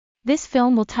This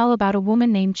film will tell about a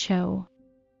woman named Jo.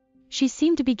 She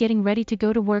seemed to be getting ready to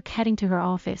go to work, heading to her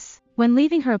office. When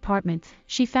leaving her apartment,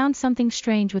 she found something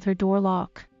strange with her door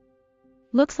lock.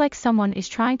 Looks like someone is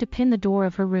trying to pin the door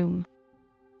of her room.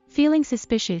 Feeling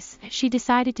suspicious, she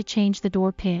decided to change the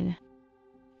door pin.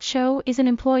 Jo is an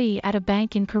employee at a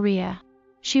bank in Korea.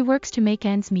 She works to make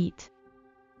ends meet.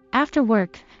 After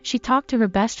work, she talked to her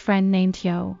best friend named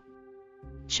Hyo.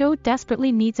 Jo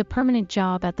desperately needs a permanent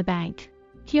job at the bank.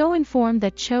 Hyo informed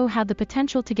that Jo had the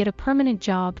potential to get a permanent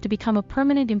job, to become a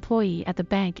permanent employee at the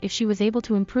bank if she was able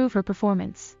to improve her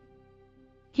performance.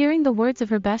 Hearing the words of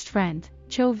her best friend,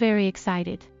 Jo very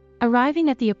excited. Arriving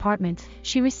at the apartment,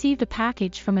 she received a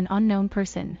package from an unknown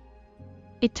person.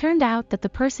 It turned out that the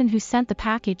person who sent the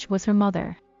package was her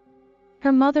mother.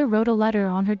 Her mother wrote a letter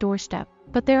on her doorstep,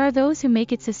 but there are those who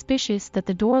make it suspicious that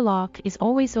the door lock is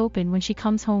always open when she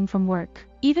comes home from work,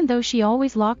 even though she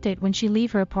always locked it when she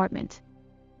leave her apartment.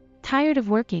 Tired of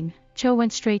working, Jo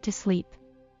went straight to sleep.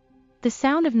 The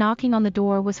sound of knocking on the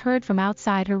door was heard from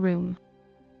outside her room.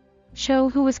 Jo,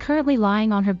 who was currently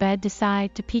lying on her bed,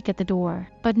 decided to peek at the door,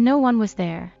 but no one was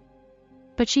there.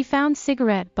 But she found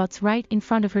cigarette butts right in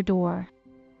front of her door.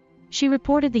 She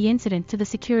reported the incident to the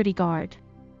security guard.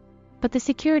 But the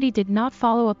security did not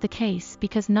follow up the case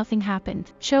because nothing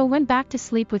happened. Jo went back to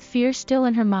sleep with fear still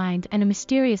in her mind, and a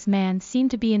mysterious man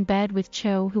seemed to be in bed with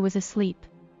Jo, who was asleep.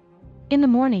 In the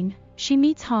morning, she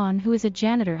meets Han, who is a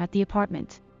janitor at the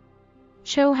apartment.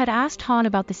 Jo had asked Han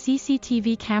about the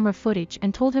CCTV camera footage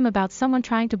and told him about someone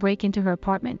trying to break into her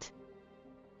apartment.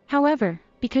 However,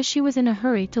 because she was in a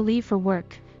hurry to leave for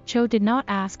work, Jo did not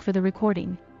ask for the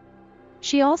recording.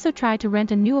 She also tried to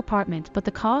rent a new apartment, but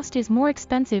the cost is more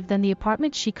expensive than the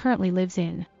apartment she currently lives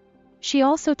in. She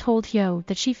also told Hyo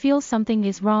that she feels something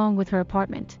is wrong with her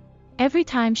apartment. Every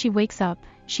time she wakes up,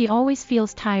 she always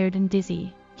feels tired and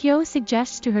dizzy. Hyo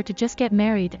suggests to her to just get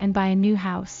married and buy a new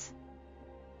house.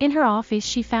 In her office,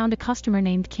 she found a customer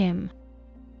named Kim,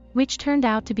 which turned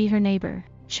out to be her neighbor.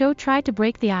 Jo tried to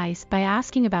break the ice by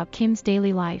asking about Kim's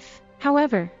daily life.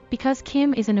 However, because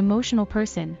Kim is an emotional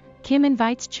person, Kim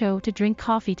invites Jo to drink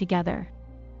coffee together.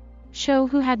 Jo,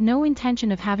 who had no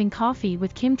intention of having coffee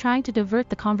with Kim, trying to divert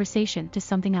the conversation to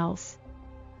something else.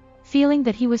 Feeling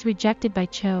that he was rejected by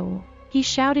Jo, he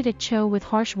shouted at Jo with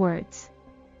harsh words.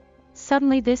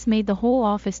 Suddenly this made the whole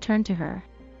office turn to her.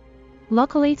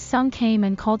 Luckily, Sung came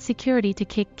and called security to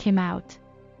kick Kim out.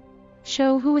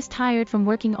 Jo, who was tired from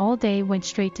working all day, went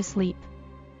straight to sleep.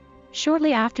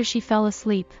 Shortly after she fell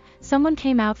asleep, someone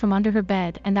came out from under her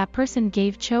bed, and that person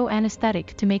gave Jo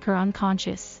anesthetic to make her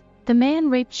unconscious. The man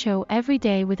raped Jo every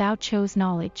day without Jo's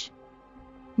knowledge.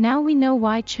 Now we know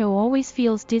why Jo always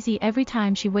feels dizzy every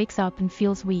time she wakes up and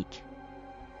feels weak.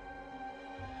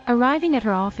 Arriving at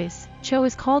her office, Jo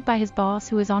is called by his boss,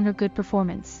 who is on her good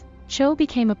performance. Jo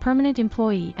became a permanent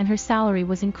employee and her salary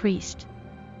was increased.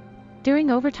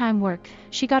 During overtime work,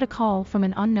 she got a call from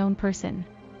an unknown person.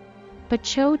 But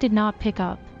Jo did not pick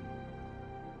up.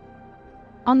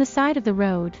 On the side of the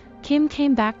road, Kim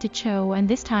came back to Jo, and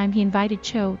this time he invited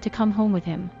Jo to come home with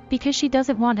him. Because she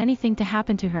doesn't want anything to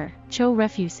happen to her, Jo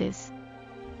refuses.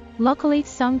 Luckily,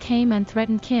 Sung came and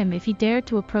threatened Kim if he dared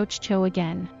to approach Jo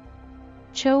again.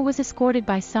 Jo was escorted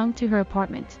by Sung to her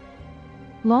apartment.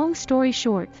 Long story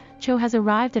short, Jo has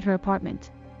arrived at her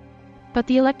apartment. But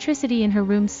the electricity in her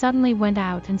room suddenly went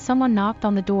out and someone knocked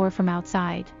on the door from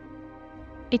outside.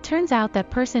 It turns out that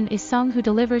person is Sung, who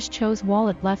delivers Jo's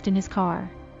wallet left in his car.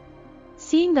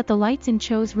 Seeing that the lights in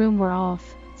Jo's room were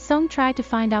off, Sung tried to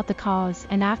find out the cause,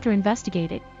 and after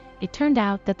investigating, it turned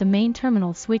out that the main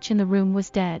terminal switch in the room was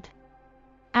dead.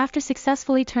 After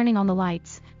successfully turning on the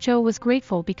lights, Jo was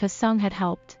grateful because Sung had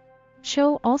helped.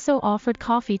 Jo also offered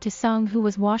coffee to Sung, who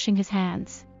was washing his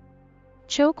hands.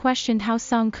 Jo questioned how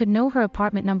Sung could know her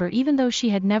apartment number even though she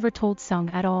had never told Sung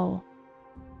at all.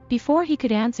 Before he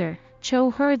could answer, Jo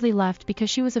hurriedly left because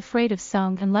she was afraid of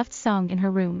Sung and left Sung in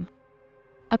her room.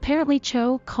 Apparently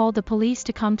Jo called the police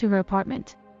to come to her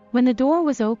apartment. When the door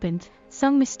was opened,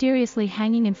 Sung mysteriously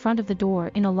hanging in front of the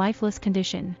door in a lifeless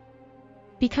condition.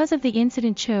 Because of the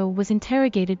incident, Jo was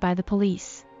interrogated by the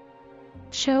police.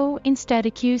 Jo instead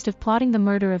accused of plotting the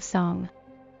murder of Sung.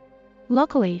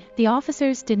 Luckily, the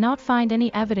officers did not find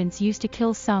any evidence used to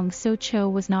kill Sung, so Jo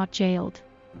was not jailed.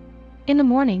 In the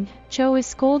morning, Jo is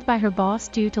scolded by her boss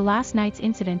due to last night's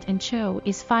incident, and Jo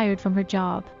is fired from her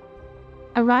job.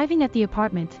 Arriving at the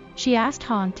apartment, she asked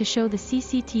Han to show the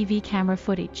CCTV camera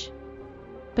footage.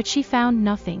 But she found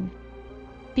nothing.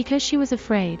 Because she was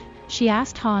afraid, she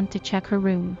asked Han to check her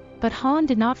room, but Han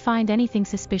did not find anything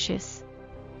suspicious.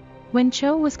 When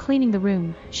Jo was cleaning the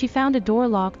room, she found a door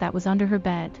lock that was under her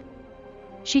bed.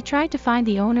 She tried to find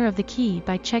the owner of the key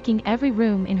by checking every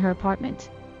room in her apartment.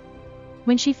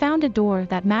 When she found a door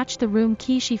that matched the room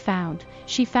key she found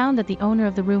that the owner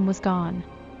of the room was gone.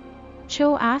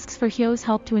 Cho asks for Hyo's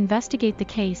help to investigate the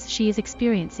case she is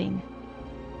experiencing.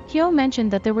 Hyo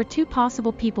mentioned that there were two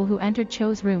possible people who entered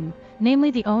Cho's room, namely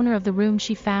the owner of the room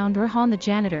she found or Han the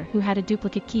janitor who had a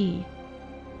duplicate key.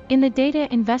 In the data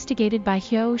investigated by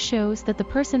Hyo shows that the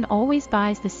person always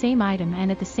buys the same item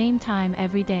and at the same time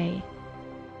every day.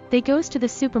 They goes to the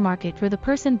supermarket where the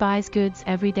person buys goods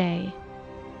every day.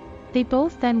 They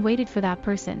both then waited for that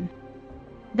person.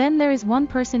 Then there is one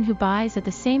person who buys at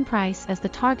the same price as the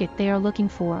target they are looking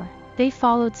for. They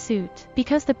followed suit.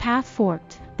 Because the path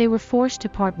forked, they were forced to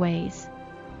part ways.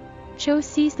 Cho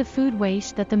sees the food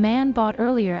waste that the man bought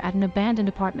earlier at an abandoned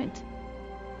apartment.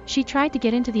 She tried to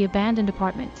get into the abandoned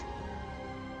apartment,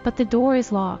 but the door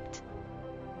is locked.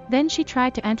 Then she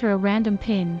tried to enter a random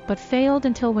pin but failed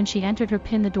until when she entered her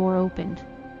pin the door opened.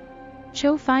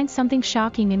 Cho finds something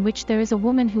shocking in which there is a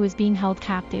woman who is being held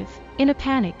captive. In a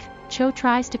panic, Cho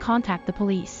tries to contact the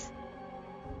police.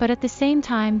 But at the same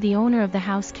time the owner of the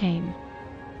house came.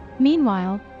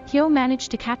 Meanwhile, Hyo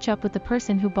managed to catch up with the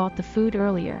person who bought the food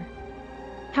earlier.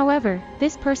 However,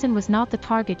 this person was not the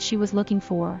target she was looking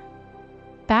for.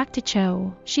 Back to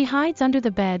Cho. She hides under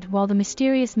the bed while the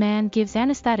mysterious man gives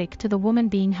anesthetic to the woman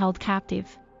being held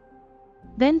captive.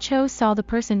 Then Cho saw the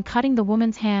person cutting the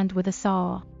woman's hand with a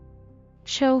saw.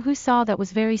 Cho, who saw that,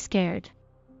 was very scared.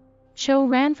 Cho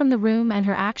ran from the room and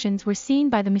her actions were seen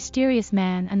by the mysterious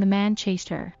man and the man chased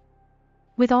her.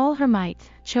 With all her might,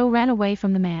 Cho ran away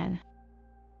from the man.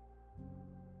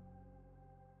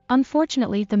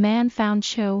 Unfortunately, the man found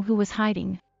Cho, who was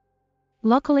hiding.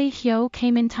 Luckily, Hyo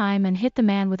came in time and hit the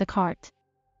man with a cart.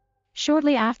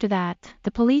 Shortly after that,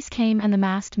 the police came and the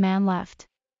masked man left.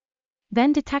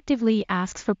 Then Detective Lee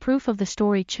asks for proof of the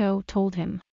story Cho told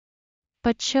him.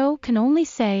 But Cho can only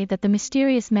say that the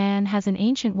mysterious man has an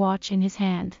ancient watch in his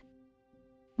hand.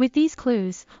 With these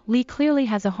clues, Lee clearly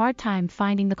has a hard time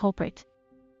finding the culprit.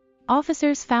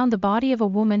 Officers found the body of a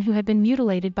woman who had been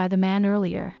mutilated by the man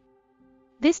earlier.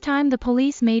 This time the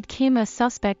police made Kim a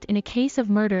suspect in a case of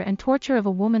murder and torture of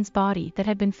a woman's body that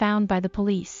had been found by the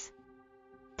police.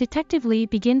 Detective Lee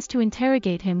begins to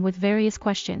interrogate him with various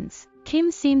questions. Kim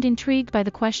seemed intrigued by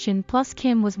the question, plus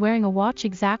Kim was wearing a watch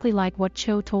exactly like what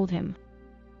Cho told him.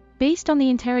 Based on the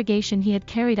interrogation he had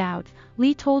carried out,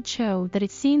 Lee told Cho that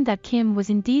it seemed that Kim was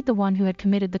indeed the one who had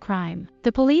committed the crime.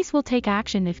 The police will take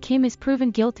action if Kim is proven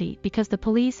guilty because the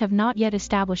police have not yet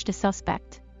established a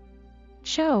suspect.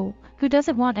 Cho, who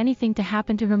doesn't want anything to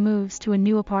happen to her, moves to a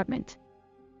new apartment.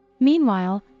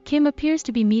 Meanwhile, Kim appears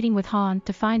to be meeting with Han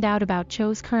to find out about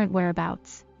Cho's current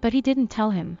whereabouts, but he didn't tell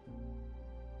him.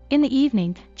 In the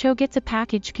evening, Cho gets a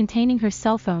package containing her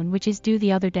cell phone which is due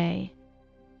the other day.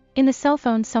 In the cell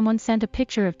phone someone sent a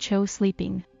picture of Cho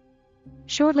sleeping.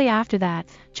 Shortly after that,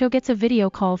 Cho gets a video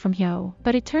call from Hyo,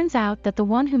 but it turns out that the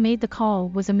one who made the call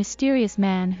was a mysterious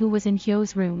man who was in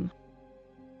Hyo's room.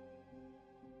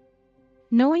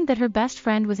 Knowing that her best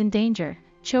friend was in danger,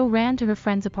 Cho ran to her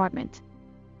friend's apartment.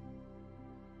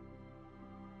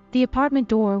 The apartment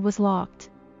door was locked.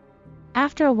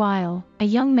 After a while, a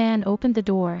young man opened the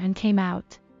door and came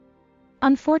out.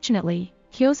 Unfortunately,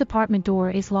 Hyo's apartment door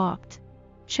is locked.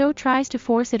 Cho tries to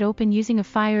force it open using a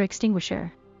fire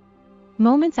extinguisher.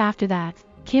 Moments after that,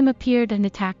 Kim appeared and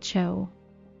attacked Cho.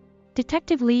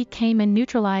 Detective Lee came and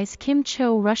neutralized Kim.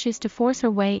 Cho rushes to force her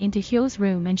way into Hyo's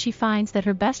room and she finds that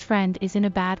her best friend is in a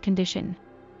bad condition.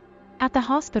 At the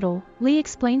hospital, Lee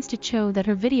explains to Cho that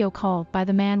her video call by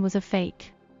the man was a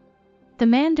fake. The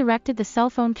man directed the cell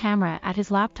phone camera at his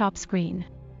laptop screen.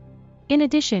 In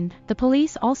addition, the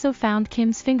police also found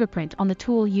Kim's fingerprint on the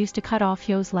tool used to cut off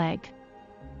Hyo's leg.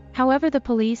 However, the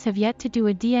police have yet to do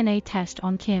a DNA test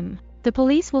on Kim. The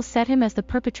police will set him as the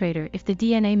perpetrator if the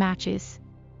DNA matches.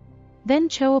 Then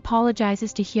Cho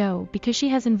apologizes to Hyo because she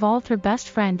has involved her best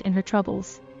friend in her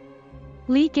troubles.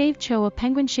 Lee gave Cho a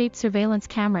penguin-shaped surveillance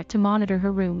camera to monitor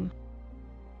her room.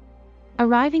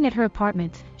 Arriving at her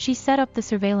apartment, she set up the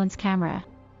surveillance camera.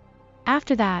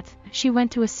 After that, she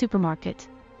went to a supermarket.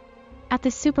 At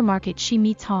the supermarket she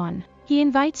meets Han. He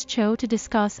invites Cho to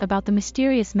discuss about the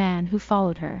mysterious man who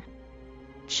followed her.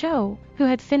 Cho, who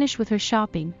had finished with her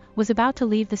shopping, was about to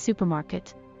leave the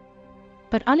supermarket.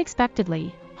 But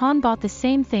unexpectedly, Han bought the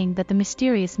same thing that the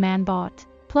mysterious man bought.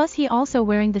 Plus he also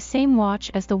wearing the same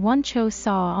watch as the one Cho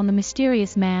saw on the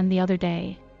mysterious man the other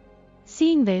day.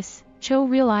 Seeing this, Cho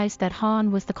realized that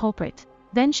Han was the culprit.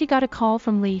 Then she got a call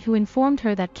from Lee who informed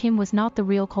her that Kim was not the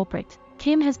real culprit.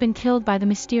 Kim has been killed by the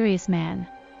mysterious man.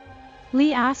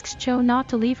 Lee asks Cho not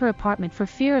to leave her apartment for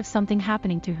fear of something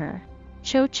happening to her.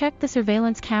 Cho checked the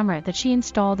surveillance camera that she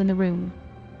installed in the room.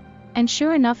 And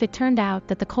sure enough, it turned out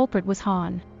that the culprit was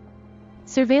Han.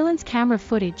 Surveillance camera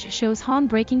footage shows Han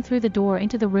breaking through the door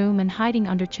into the room and hiding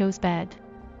under Cho's bed.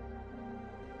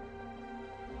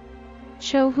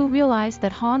 Cho, who realized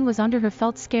that Han was under her,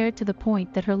 felt scared to the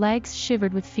point that her legs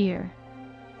shivered with fear.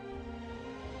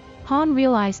 Han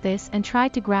realized this and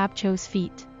tried to grab Cho's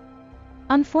feet.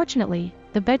 Unfortunately,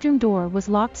 the bedroom door was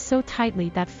locked so tightly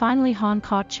that finally Han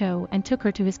caught Cho and took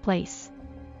her to his place.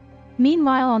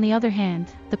 Meanwhile, on the other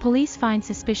hand, the police find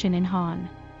suspicion in Han.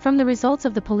 From the results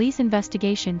of the police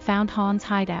investigation found Han's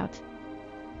hideout.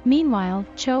 Meanwhile,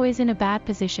 Cho is in a bad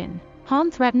position.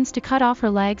 Han threatens to cut off her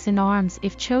legs and arms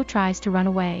if Cho tries to run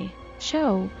away.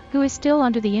 Cho, who is still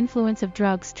under the influence of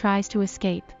drugs, tries to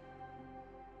escape.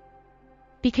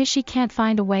 Because she can't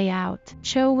find a way out,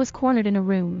 Cho was cornered in a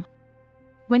room.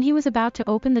 When he was about to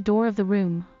open the door of the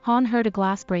room, Han heard a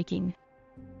glass breaking.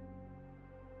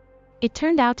 It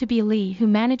turned out to be Lee, who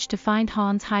managed to find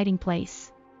Han's hiding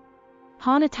place.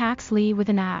 Han attacks Lee with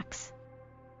an axe.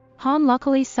 Han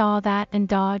luckily saw that and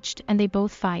dodged, and they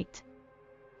both fight.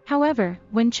 However,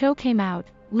 when Cho came out,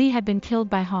 Lee had been killed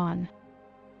by Han.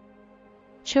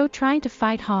 Cho trying to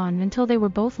fight Han until they were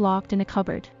both locked in a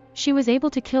cupboard. She was able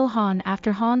to kill Han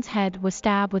after Han's head was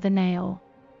stabbed with a nail.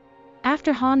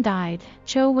 After Han died,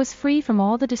 Cho was free from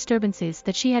all the disturbances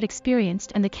that she had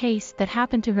experienced, and the case that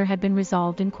happened to her had been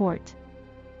resolved in court.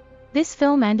 This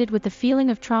film ended with the feeling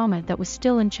of trauma that was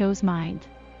still in Cho's mind.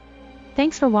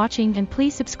 Thanks for watching, and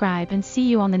please subscribe and see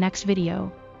you on the next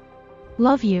video.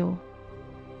 Love you.